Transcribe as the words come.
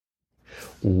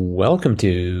Welcome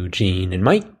to Gene and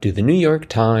Mike do the New York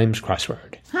Times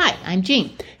crossword. Hi, I'm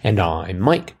Jean. And I'm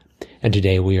Mike. And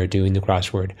today we are doing the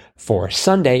crossword for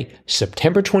Sunday,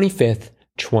 September 25th,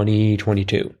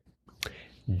 2022.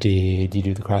 Did you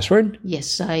do the crossword?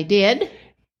 Yes, I did.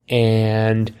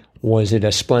 And was it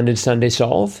a splendid Sunday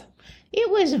solve? It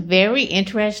was a very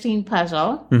interesting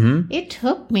puzzle. Mm-hmm. It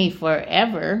took me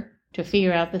forever to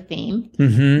figure out the theme.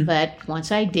 Mm-hmm. But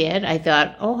once I did, I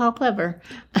thought, oh, how clever.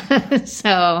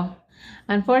 So,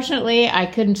 unfortunately, I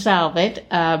couldn't solve it.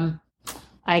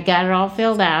 I got it all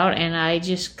filled out, and I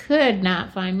just could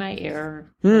not find my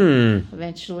error.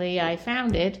 Eventually, I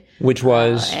found it. Which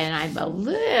was? And I'm a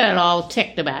little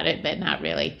ticked about it, but not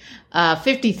really.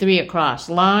 53 across,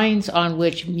 lines on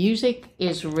which music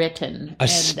is written. A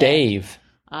stave.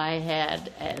 I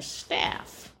had a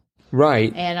staff.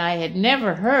 Right. And I had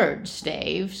never heard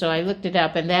stave, so I looked it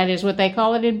up, and that is what they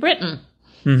call it in Britain.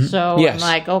 Mm-hmm. So yes. I'm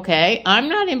like, okay, I'm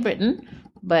not in Britain,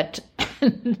 but...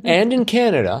 And in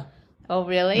Canada. Oh,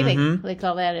 really? Mm-hmm. They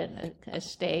call that a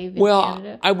stave in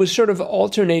Canada? I was sort of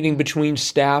alternating between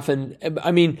staff and...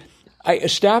 I mean,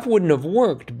 staff wouldn't have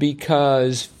worked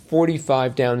because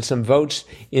 45 down some votes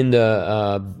in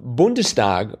the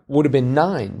Bundestag would have been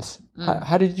nines.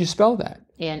 How did you spell that?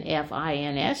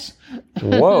 N-F-I-N-S.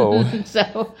 Whoa.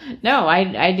 So no,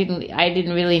 I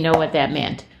didn't really know what that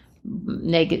meant.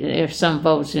 Negative some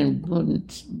votes in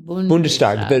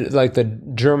Bundestag, like the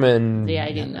German. Yeah,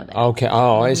 I didn't know that. Okay.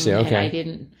 Oh, I see. Okay. And I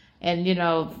didn't. And you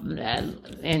know,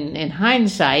 in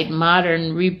hindsight,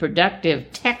 modern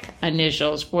reproductive tech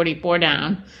initials 44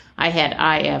 down. I had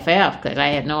IFF because I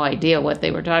had no idea what they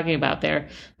were talking about there,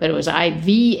 but it was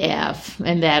IVF,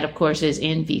 and that, of course, is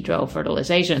in vitro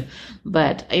fertilization.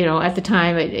 But, you know, at the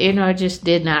time, it just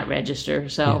did not register.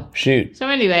 So, yeah, shoot. So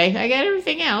anyway, I got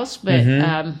everything else, but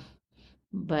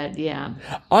yeah.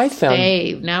 I found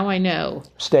stave. Now I know.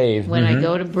 Stave. When I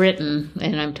go to Britain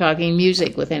and I'm talking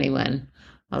music with anyone,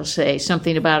 I'll say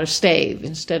something about a stave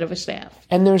instead of a staff.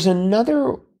 And there's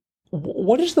another.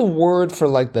 What is the word for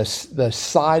like the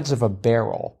sides of a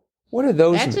barrel? What are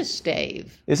those? That's a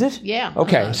stave. Is it? Yeah.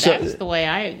 Okay. So that's the way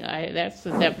that's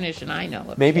the definition I know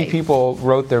of maybe stave. people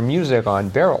wrote their music on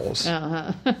barrels.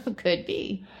 Could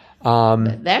be.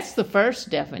 But that's the first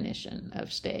definition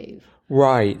of stave.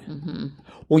 Right. Mm-hmm.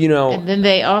 Well, you know. And then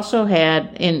they also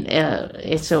had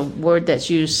it's a word that's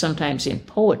used sometimes in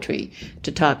poetry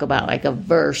to talk about like a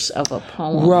verse of a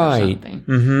poem or something.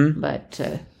 Mm-hmm.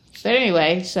 But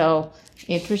anyway, so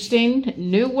interesting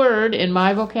new word in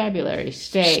my vocabulary.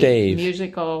 Stave.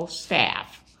 Musical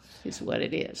staff is what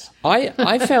it is.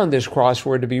 I found this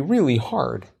crossword to be really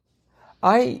hard.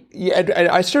 I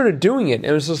started doing it, and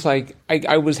it was just like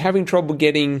I was having trouble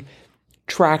getting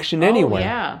traction anyway.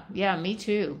 Yeah, me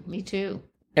too.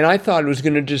 And I thought it was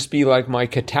going to just be like my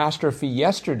catastrophe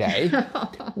yesterday,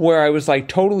 where I was like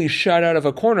totally shut out of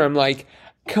a corner. I'm like,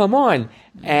 come on.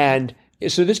 And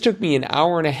so this took me an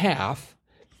hour and a half,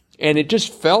 and it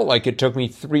just felt like it took me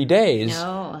 3 days.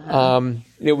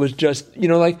 It was just,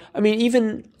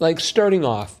 even like starting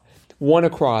off, one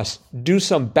across, do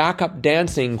some backup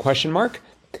dancing, ?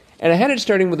 And I had it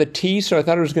starting with a T, so I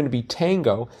thought it was going to be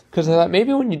tango, because I thought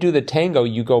maybe when you do the tango,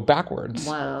 you go backwards.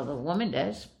 Well, the woman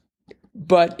does.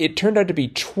 But it turned out to be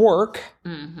twerk.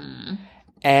 Mm-hmm.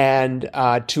 And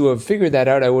to have figured that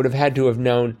out, I would have had to have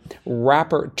known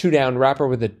two down rapper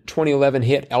with the 2011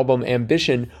 hit album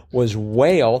Ambition was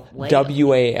Whale,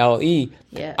 W-A-L-E.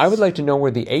 Yes. I would like to know where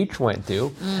the H went to.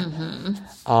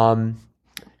 Mm-hmm.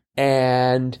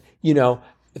 And,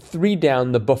 3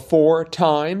 down, the before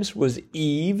times was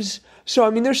Eves. So,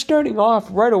 they're starting off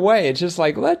right away. It's just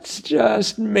like, let's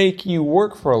just make you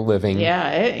work for a living.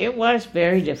 Yeah, it was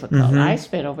very difficult. Mm-hmm. I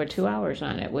spent over 2 hours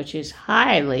on it, which is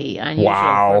highly unusual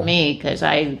for me because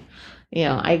I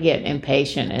get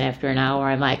impatient, and after an hour,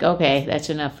 I'm like, okay, that's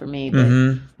enough for me. But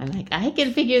I'm like, I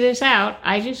can figure this out.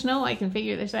 I just know I can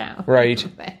figure this out. Right.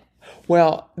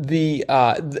 Well, the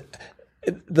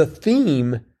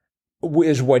theme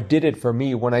is what did it for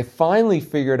me. When I finally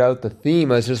figured out the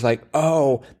theme, I was just like,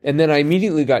 oh, and then I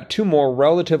immediately got 2 more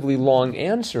relatively long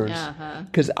answers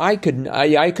because I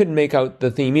couldn't make out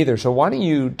the theme either. So why don't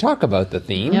you talk about the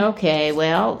theme? Okay,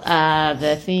 well,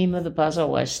 the theme of the puzzle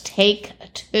was Take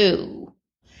 2.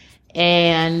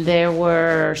 And there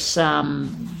were some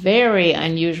very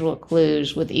unusual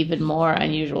clues with even more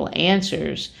unusual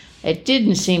answers. It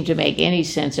didn't seem to make any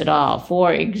sense at all.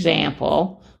 For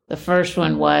example, the first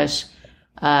one was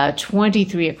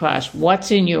 23 across.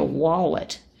 What's in your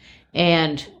wallet?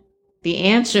 And the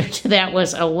answer to that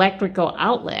was electrical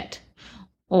outlet.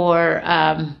 Or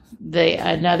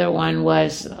Another one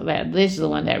was this is the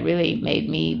one that really made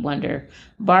me wonder.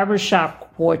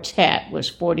 Barbershop Quartet was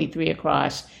 43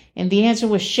 across, and the answer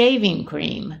was shaving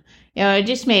cream. It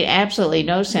just made absolutely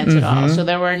no sense at all. So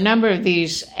there were a number of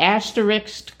these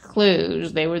asterisk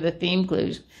clues. They were the theme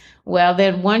clues. Well,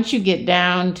 then once you get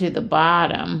down to the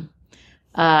bottom,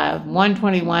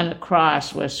 121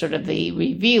 across was sort of the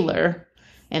revealer,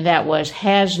 and that was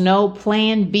has no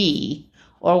plan B,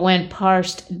 or when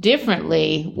parsed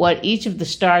differently, what each of the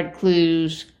starred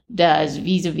clues does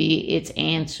vis-a-vis its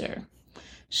answer.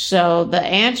 So the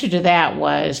answer to that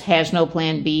was has no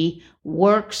plan B,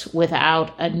 works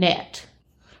without a net.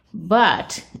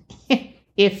 But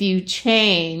if you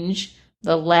change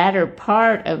the latter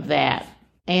part of that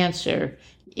answer,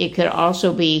 it could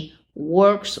also be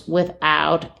works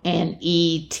without an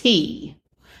ET.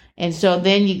 And so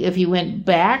then if you went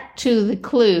back to the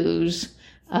clues,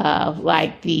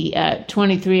 like the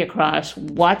 23 across,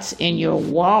 what's in your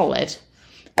wallet,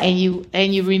 and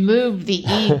you removed the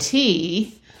ET,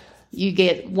 you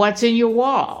get what's in your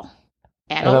wall.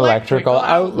 An electrical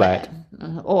outlet.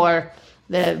 Or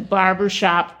the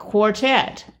barbershop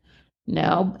quartet.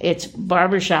 No, it's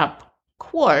barbershop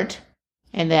quart,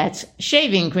 and that's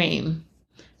shaving cream.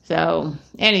 So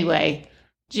anyway,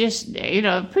 just,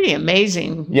 pretty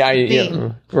amazing.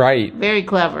 Yeah, right. Very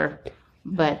clever.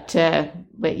 But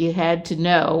you had to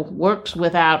know works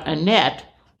without a net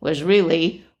was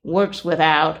really works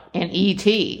without an ET.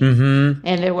 And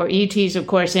there were ETs, of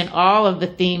course, in all of the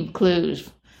themed clues,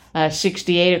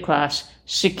 68 across.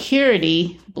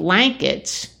 Security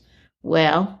blankets.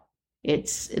 Well,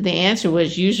 the answer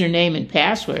was username and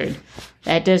password.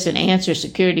 That doesn't answer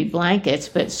security blankets,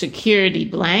 but security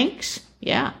blanks,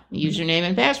 yeah, username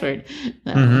and password.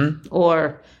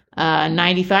 Or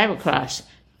 95 across.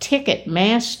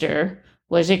 Ticketmaster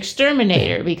was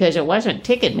exterminator, because it wasn't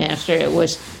Ticketmaster, it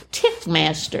was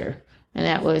Tickmaster, and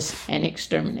that was an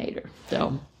exterminator.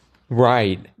 So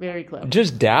right, very clever,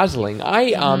 just dazzling.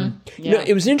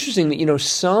 It was interesting that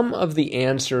some of the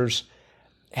answers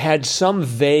had some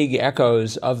vague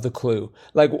echoes of the clue.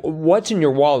 Like, what's in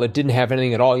your wallet didn't have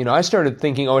anything at all. I started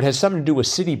thinking, it has something to do with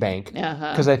Citibank,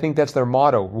 because I think that's their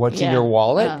motto, what's in your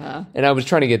wallet? And I was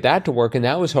trying to get that to work, and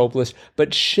that was hopeless.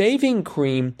 But shaving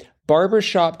cream,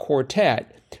 barbershop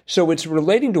quartet, so it's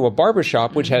relating to a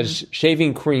barbershop, which has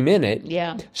shaving cream in it.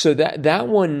 Yeah. So that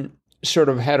one sort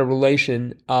of had a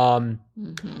relation.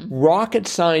 Rocket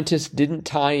scientist didn't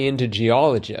tie into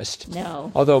geologist.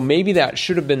 No. Although maybe that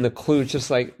should have been the clue,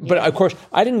 but of course,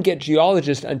 I didn't get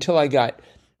geologist until I got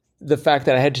the fact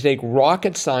that I had to take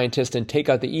rocket scientist and take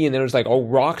out the E, and then it was like,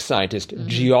 rock scientist,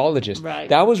 geologist. Right.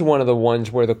 That was one of the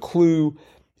ones where the clue,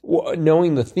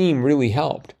 knowing the theme, really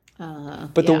helped.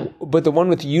 But the one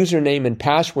with username and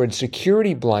password,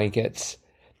 security blankets,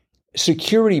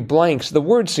 security blanks, the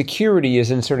word security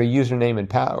is in sort of username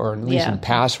and or at least in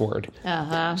password.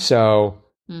 So,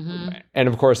 and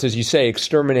of course, as you say,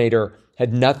 exterminator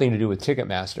had nothing to do with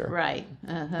Ticketmaster. Right.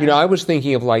 I was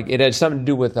thinking of it had something to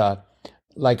do with a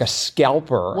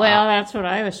scalper. Well, that's what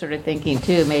I was sort of thinking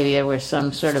too. Maybe there was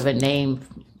some sort of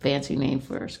fancy name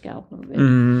for a scalper.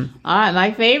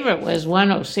 My favorite was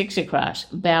 106 across.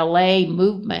 Ballet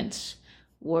movements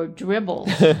were dribbles,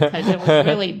 because it was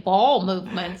really ball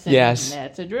movements. And yes,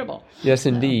 that's a dribble. Yes,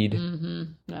 indeed.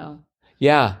 No.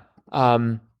 Yeah.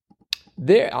 I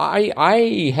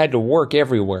had to work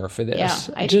everywhere for this.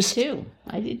 Yeah, I did too.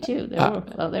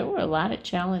 There were a lot of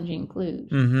challenging clues.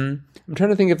 I'm trying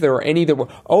to think if there were any that were.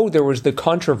 There was the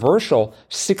controversial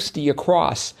 60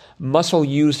 across, muscle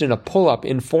used in a pull-up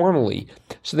informally.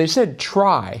 So they said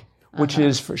try, which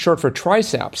is short for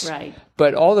triceps. Right.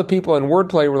 But all the people in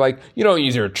wordplay were like, you don't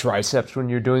use your triceps when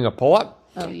you're doing a pull-up.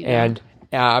 Oh, you and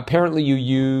apparently you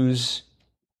use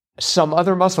some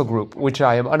other muscle group, which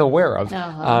I am unaware of,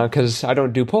 because I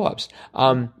don't do pull-ups.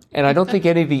 And I don't think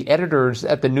any of the editors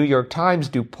at the New York Times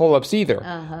do pull-ups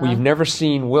either. We've never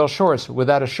seen Will Shortz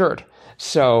without a shirt.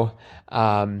 So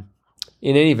in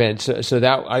any event, so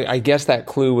that I guess that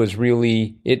clue was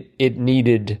really, it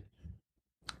needed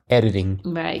editing.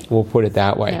 Right. We'll put it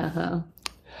that way.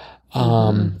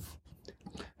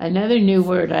 Another new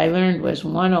word I learned was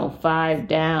 105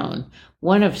 down,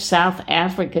 one of South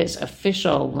Africa's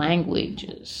official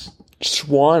languages.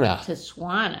 Tswana.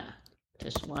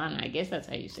 I guess that's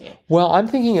how you say it. Well, I'm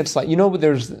thinking it's like,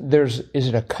 there's is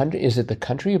it a country? Is it the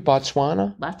country of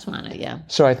Botswana? Botswana, yeah.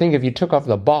 So I think if you took off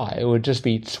the ba, it would just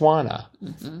be Tswana.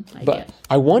 I guess.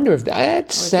 I wonder if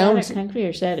that sounds. Is that a country or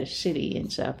is that a city in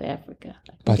South Africa?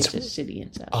 I think it's a city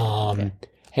in South Africa.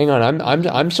 Hang on,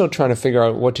 I'm still trying to figure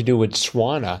out what to do with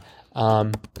Tswana.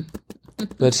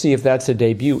 Let's see if that's a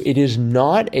debut. It is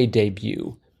not a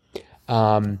debut.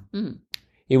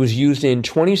 It was used in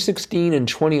 2016 and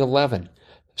 2011.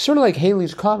 Sort of like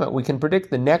Halley's Comet, we can predict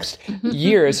the next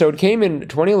year. So it came in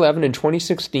 2011 and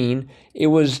 2016. It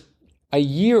was a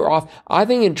year off. I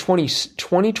think in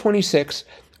 2026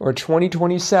 or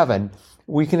 2027,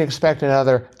 we can expect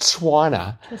another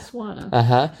Tswana.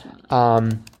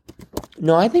 Botswana.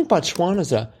 No, I think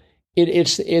Botswana's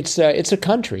it's a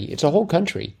country. It's a whole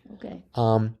country. Okay.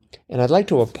 And I'd like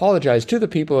to apologize to the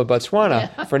people of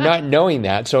Botswana for not knowing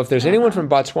that. So if there's anyone from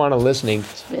Botswana listening,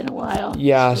 It's been a while.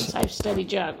 Yes. Since I've studied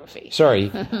geography.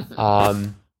 Sorry.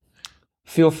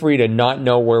 Feel free to not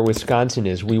know where Wisconsin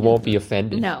is. We won't be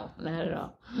offended. No, not at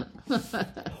all.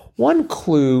 One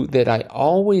clue that I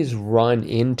always run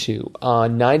into,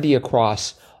 90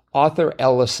 Across, Arthur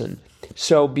Ellison.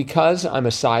 So because I'm a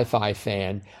sci-fi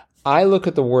fan, I look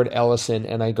at the word Ellison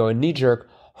and I go, knee-jerk,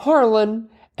 Harlan.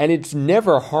 And it's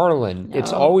never Harlan. No.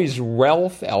 It's always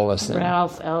Ralph Ellison.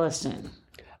 Ralph Ellison.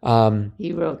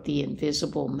 He wrote The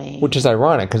Invisible Man. Which is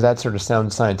ironic because that sort of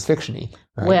sounds science fiction-y.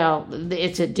 Right? Well,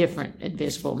 it's a different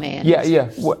Invisible Man. Yeah.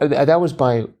 That was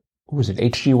by, who was it,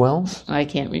 H.G. Wells? I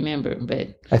can't remember,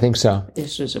 but I think so.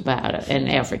 This was about an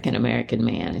African-American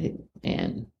man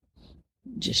and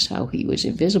just how he was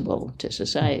invisible to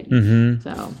society. Mm-hmm.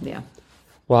 So, yeah.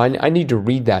 Well, I need to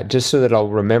read that just so that I'll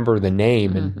remember the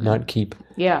name and not keep...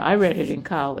 Yeah, I read it in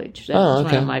college. That was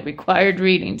one of my required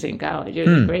readings in college. It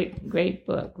was a great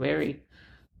book, very,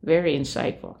 very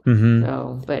insightful. Mm-hmm.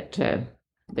 So, but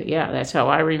yeah, that's how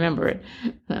I remember it.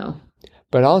 So.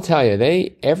 But I'll tell you,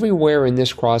 everywhere in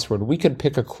this crossword, we could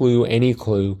pick a clue, any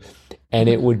clue, and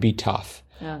it would be tough.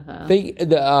 Uh-huh. They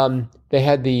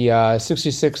had the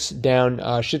 66 down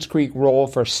Schitt's Creek role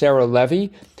for Sarah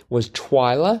Levy. Was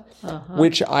Twyla,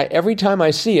 which every time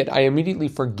I see it, I immediately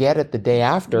forget it the day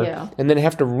after, and then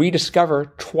have to rediscover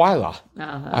Twyla.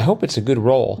 I hope it's a good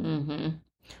role. Mm-hmm.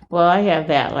 Well, I have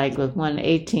that, like with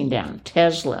 118 down.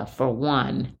 Tesla, for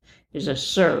one, is a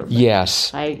Serb.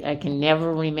 Yes. I can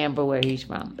never remember where he's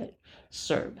from, but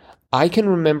Serb. I can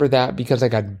remember that because I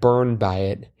got burned by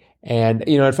it. And,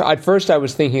 at first I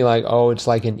was thinking like, oh, it's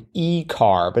like an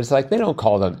e-car, but it's like they don't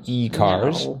call them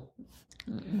e-cars. No.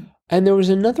 Mm-mm. And there was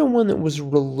another one that was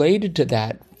related to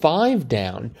that, 5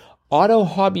 down, Auto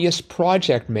Hobbyist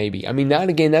Project, maybe. I mean,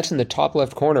 that's in the top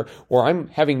left corner where I'm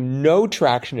having no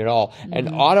traction at all. Mm-hmm.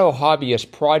 An Auto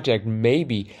Hobbyist Project,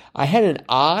 maybe. I had an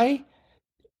I,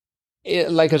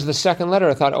 as the second letter.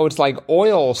 I thought, oh, it's like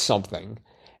oil something.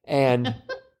 And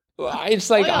it's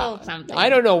like, I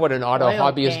don't know what an auto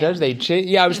hobbyist does.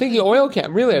 I was thinking oil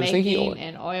can. Really, I was thinking oil.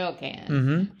 An oil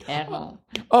can at home.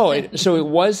 Oh, so it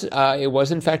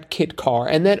was in fact Kit Carr.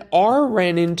 And that R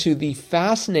ran into the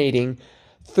fascinating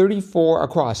 34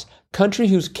 across, country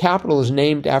whose capital is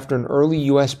named after an early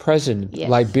U.S. president, yes,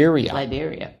 Liberia.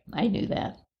 Liberia. I knew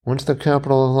that. What's the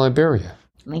capital of Liberia?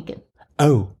 Lincoln.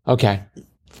 Oh, okay.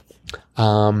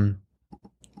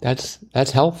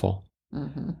 That's helpful.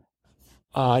 Mm-hmm.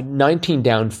 19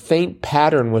 down, faint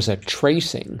pattern was a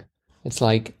tracing. It's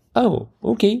like, oh,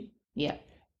 okay. Yeah.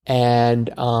 And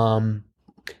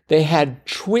they had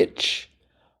Twitch,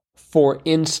 for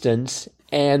instance,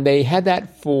 and they had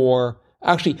that for,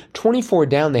 actually, 24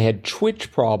 down, they had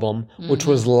Twitch problem, which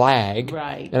was lag.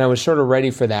 Right. And I was sort of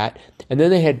ready for that. And then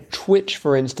they had Twitch,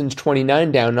 for instance,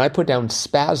 29 down, and I put down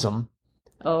spasm.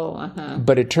 Oh, uh-huh.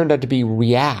 But it turned out to be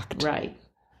react. Right.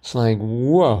 It's like,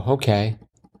 whoa, okay.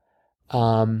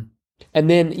 And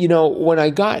then, when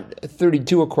I got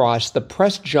 32 across, the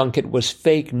press junket was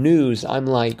fake news. I'm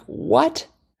like, what?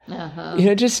 Uh-huh.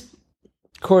 Just,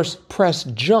 of course, press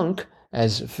junk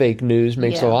as fake news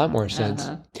makes a lot more sense.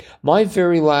 Uh-huh. My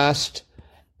very last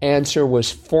answer was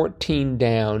 14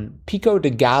 down, pico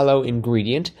de gallo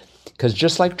ingredient, because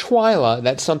just like Twyla,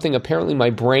 that's something apparently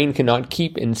my brain cannot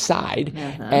keep inside.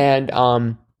 Uh-huh.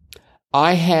 And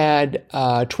I had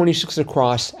 26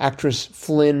 across, actress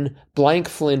Blank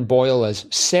Flynn Boyle as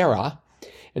Sarah.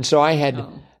 And so I had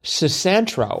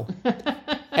Sesantro.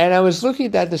 And I was looking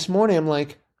at that this morning. I'm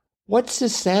like, what's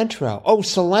Sesantro? Oh,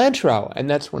 cilantro. And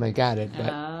that's when I got it.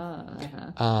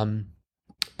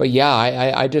 But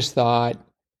yeah, I just thought,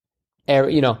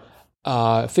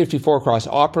 54 across,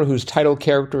 opera whose title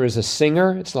character is a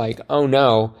singer. It's like, oh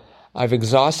no. I've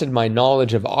exhausted my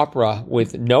knowledge of opera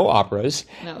with no operas,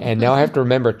 and now I have to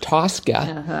remember Tosca.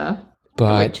 Uh-huh.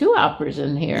 But there were 2 operas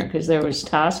in here, because there was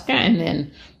Tosca, and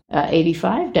then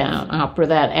 85 down, opera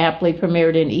that aptly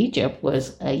premiered in Egypt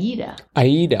was Aida.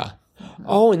 Aida.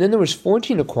 Oh, and then there was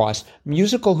 14 across,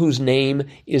 musical whose name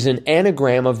is an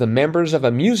anagram of the members of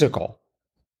a musical.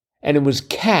 And it was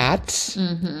Cats,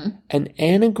 an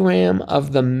anagram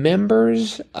of the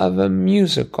members of a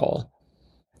musical.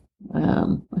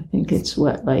 I think it's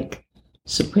like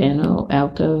soprano,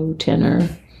 alto, tenor,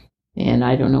 and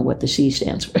I don't know what the C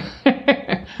stands for.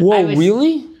 Whoa,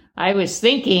 really? I was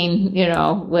thinking,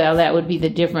 well, that would be the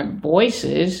different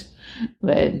voices,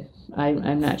 but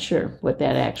I'm not sure what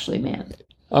that actually meant.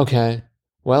 Okay.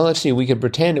 Well, let's see. We could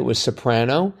pretend it was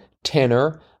soprano,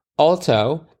 tenor,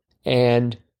 alto,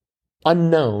 and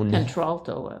unknown.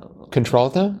 Contralto.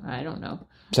 Contralto? I don't know.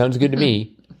 Sounds good to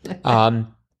me.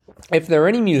 If there are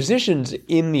any musicians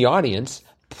in the audience,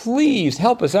 please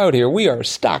help us out here. We are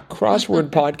stuck.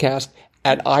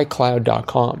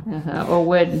 crosswordpodcast@icloud.com. Or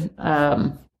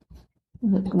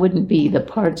wouldn't be the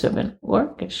parts of an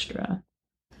orchestra.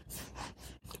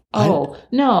 Oh,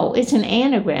 no, it's an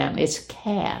anagram. It's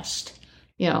cast.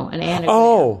 An anagram.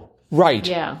 Oh, right.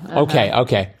 Yeah.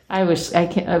 Okay. I was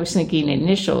thinking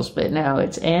initials, but now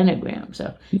it's anagram,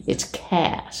 so it's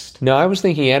cast. No, I was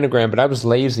thinking anagram, but I was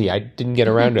lazy. I didn't get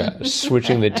around to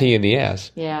switching the T and the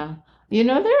S. Yeah.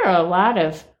 There are a lot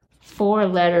of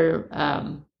 4-letter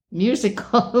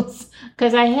musicals,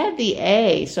 because I had the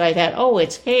A, so I thought, oh,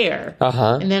 it's hair.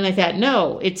 And then I thought,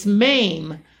 no, it's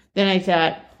MAME. Then I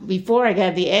thought, before I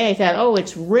got the A, I thought, oh,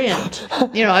 it's Rent.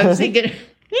 I was thinking,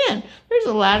 man, there's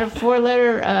a lot of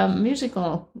 4-letter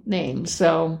musical names,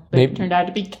 but it turned out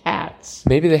to be Cats.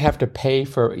 Maybe they have to pay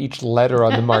for each letter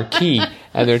on the marquee,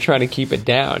 and they're trying to keep it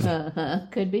down.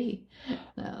 Could be.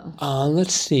 No.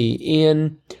 Let's see.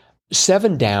 In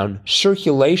 7 Down,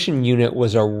 circulation unit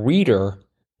was a reader.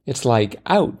 It's like,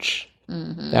 ouch.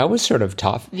 That was sort of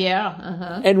tough.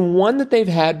 Yeah. And one that they've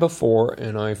had before,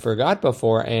 and I forgot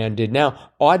before and did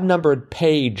now, odd-numbered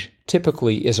page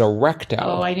typically is a recto.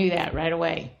 Oh, I knew that right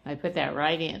away. I put that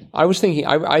right in. I was thinking,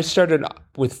 I started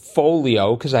with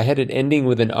folio because I had it ending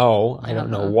with an O. I don't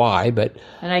know why, but...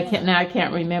 And I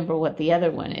can't remember what the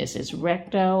other one is. It's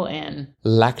recto and...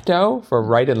 Lecto for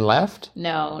right and left?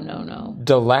 No.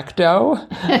 Delecto?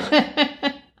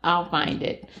 I'll find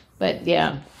it. But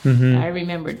yeah, I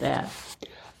remembered that.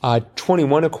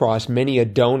 21 across, many a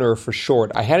donor for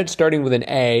short. I had it starting with an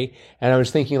A, and I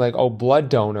was thinking like, oh, blood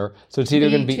donor. So it's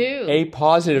either going to be A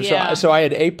positive. Yeah. So I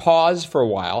had A pos for a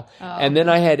while, and then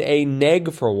I had A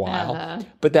neg for a while.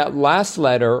 But that last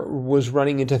letter was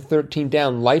running into 13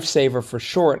 down, lifesaver for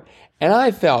short. And I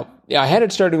felt, I had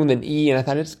it starting with an E, and I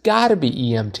thought it's got to be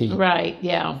EMT. Right,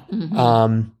 yeah.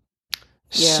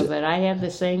 But I have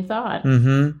the same thought.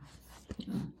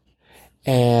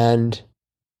 And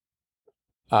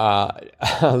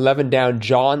 11 down,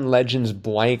 John Legend's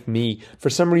Blank Me. For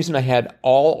some reason, I had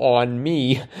all on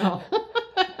me. Oh.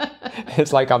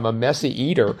 It's like I'm a messy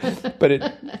eater, but it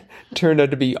turned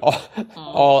out to be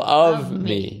all of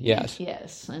me. Yes.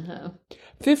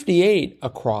 58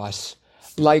 across,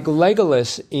 like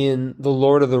Legolas in The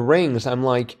Lord of the Rings. I'm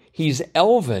like, he's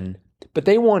elven, but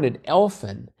they wanted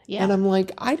elfin. Yeah. And I'm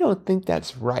like, I don't think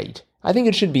that's right. I think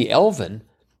it should be elven.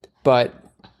 But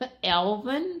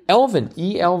Elven,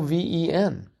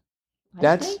 E-L-V-E-N.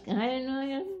 I didn't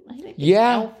know. I think it's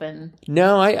Elfin.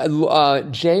 No,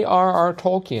 J.R.R.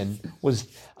 Tolkien was.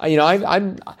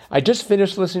 I just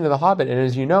finished listening to The Hobbit, and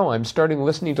as you know, I'm starting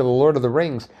listening to The Lord of the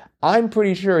Rings. I'm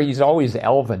pretty sure he's always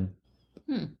elven.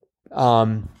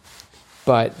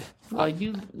 But. Well,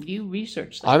 you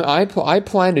researched that. I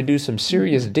plan to do some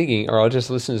serious digging, or I'll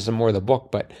just listen to some more of the book,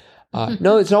 but.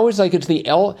 No, it's always like it's they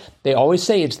always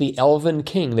say it's the Elven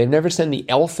King. They've never said the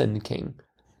Elfin King.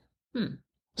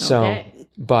 So, okay.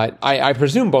 But I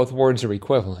presume both words are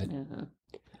equivalent.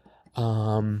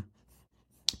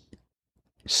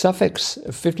 Suffix,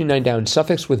 59 down,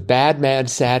 suffix with bad, mad,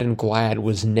 sad, and glad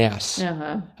was ness.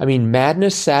 I mean,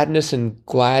 madness, sadness, and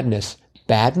gladness.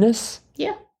 Badness?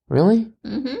 Yeah. Really?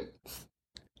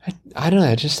 I don't know.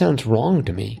 It just sounds wrong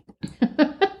to me.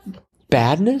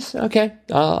 Badness? Okay.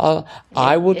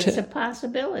 I will. It's a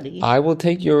possibility. I will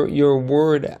take your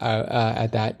word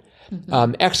at that.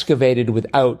 Excavated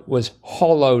without was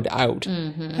hollowed out.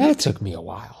 That took me a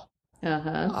while.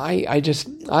 I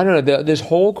don't know. This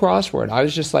whole crossword, I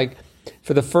was just like,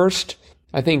 for the first,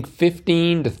 I think,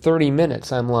 15 to 30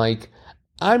 minutes, I'm like,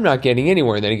 I'm not getting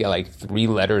anywhere. And then you get like 3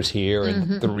 letters here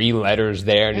and 3 letters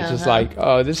there. And it's just like,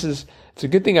 oh, it's a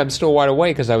good thing I'm still wide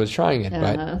awake because I was trying it.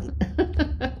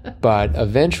 But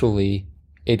eventually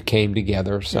it came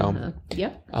together. So,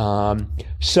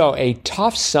 so A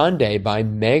Tough Sunday by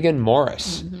Megan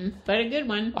Morris. But a good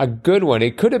one. A good one.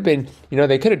 It could have been,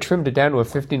 they could have trimmed it down to a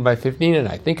 15 by 15, and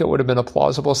I think it would have been a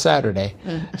plausible Saturday.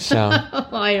 So,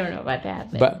 well, I don't know about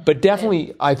that. But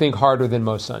definitely, I think, harder than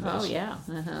most Sundays. Oh, yeah.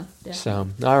 So,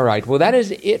 all right. Well, that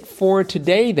is it for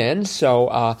today then.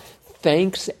 So,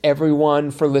 thanks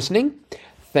everyone for listening.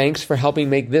 thanks for helping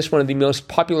make this one of the most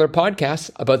popular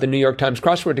podcasts about the New York Times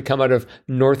crossword to come out of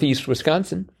Northeast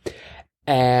Wisconsin.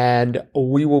 And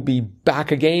we will be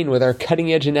back again with our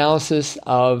cutting edge analysis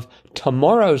of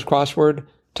tomorrow's crossword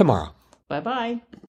tomorrow. Bye-bye.